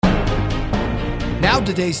Now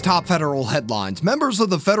today's top federal headlines. Members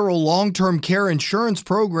of the federal long-term care insurance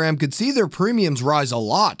program could see their premiums rise a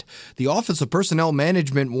lot. The Office of Personnel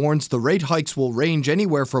Management warns the rate hikes will range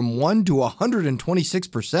anywhere from 1 to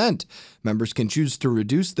 126%. Members can choose to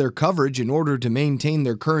reduce their coverage in order to maintain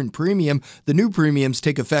their current premium. The new premiums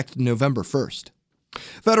take effect November 1st.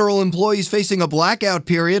 Federal employees facing a blackout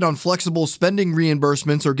period on flexible spending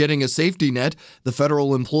reimbursements are getting a safety net. The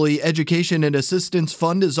Federal Employee Education and Assistance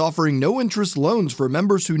Fund is offering no-interest loans for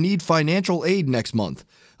members who need financial aid next month.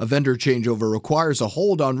 A vendor changeover requires a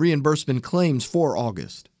hold on reimbursement claims for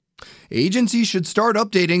August. Agencies should start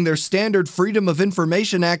updating their standard Freedom of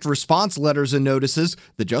Information Act response letters and notices.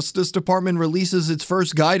 The Justice Department releases its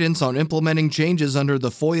first guidance on implementing changes under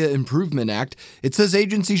the FOIA Improvement Act. It says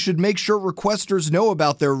agencies should make sure requesters know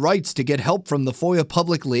about their rights to get help from the FOIA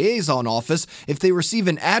Public Liaison Office if they receive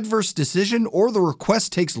an adverse decision or the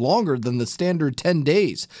request takes longer than the standard 10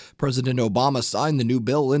 days. President Obama signed the new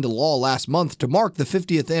bill into law last month to mark the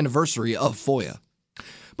 50th anniversary of FOIA.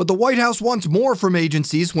 But the White House wants more from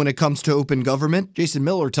agencies when it comes to open government. Jason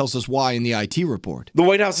Miller tells us why in the IT report. The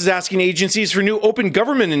White House is asking agencies for new open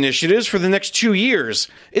government initiatives for the next 2 years.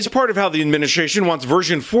 It's part of how the administration wants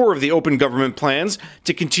version 4 of the open government plans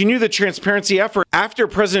to continue the transparency effort after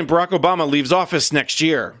President Barack Obama leaves office next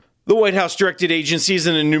year. The White House directed agencies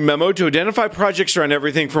in a new memo to identify projects around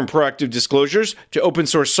everything from proactive disclosures to open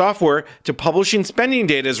source software to publishing spending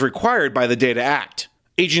data as required by the Data Act.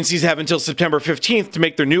 Agencies have until September 15th to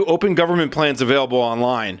make their new open government plans available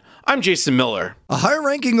online. I'm Jason Miller. A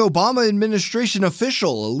high-ranking Obama administration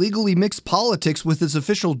official illegally mixed politics with his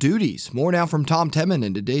official duties. More now from Tom Temin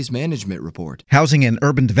in today's management report. Housing and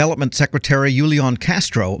Urban Development Secretary Julian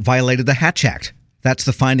Castro violated the Hatch Act. That's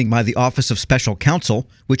the finding by the Office of Special Counsel,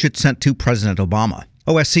 which it sent to President Obama.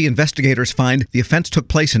 OSC investigators find the offense took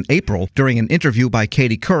place in April during an interview by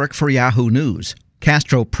Katie Couric for Yahoo News.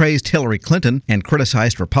 Castro praised Hillary Clinton and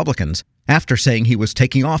criticized Republicans after saying he was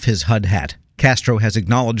taking off his HUD hat. Castro has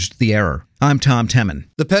acknowledged the error. I'm Tom Temin.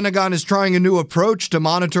 The Pentagon is trying a new approach to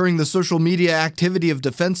monitoring the social media activity of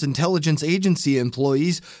Defense Intelligence Agency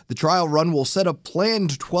employees. The trial run will set up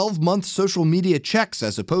planned 12-month social media checks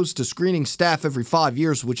as opposed to screening staff every 5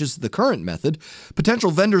 years, which is the current method.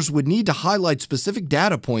 Potential vendors would need to highlight specific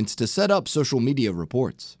data points to set up social media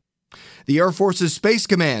reports. The Air Force's Space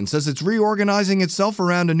Command says it's reorganizing itself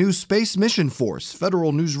around a new space mission force.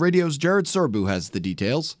 Federal News Radio's Jared Serbu has the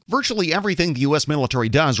degrees. Virtually everything the U.S. military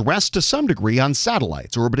does rests to some degree on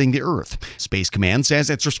satellites orbiting the Earth. Space Command says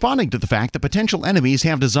it's responding to the fact that potential enemies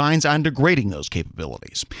have designs on degrading those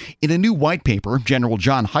capabilities. In a new white paper, General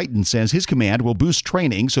John Hyten says his command will boost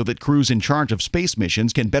training so that crews in charge of space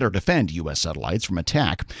missions can better defend U.S. satellites from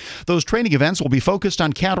attack. Those training events will be focused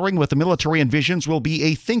on countering what the military envisions will be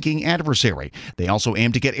a thinking adversary. They also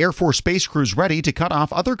aim to get Air Force space crews ready to cut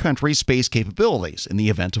off other countries' space capabilities in the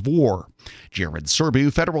event of war. Jared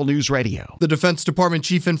Serbu, Federal News Radio. The Defense Department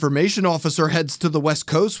Chief Information Officer heads to the West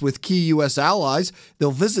Coast with key U.S. allies.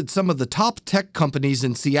 They'll visit some of the top tech companies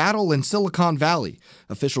in Seattle and Silicon Valley.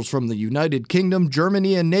 Officials from the United Kingdom,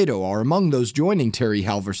 Germany, and NATO are among those joining Terry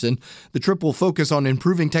Halverson. The trip will focus on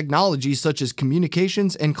improving technologies such as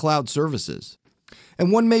communications and cloud services.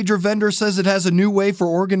 And one major vendor says it has a new way for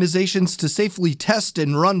organizations to safely test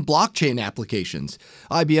and run blockchain applications.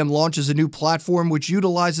 IBM launches a new platform which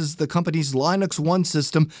utilizes the company's Linux One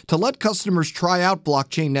system to let customers try out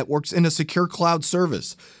blockchain networks in a secure cloud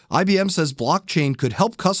service. IBM says blockchain could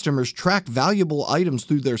help customers track valuable items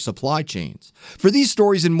through their supply chains. For these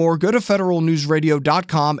stories and more, go to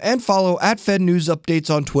federalnewsradio.com and follow @FedNewsUpdates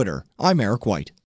on Twitter. I'm Eric White.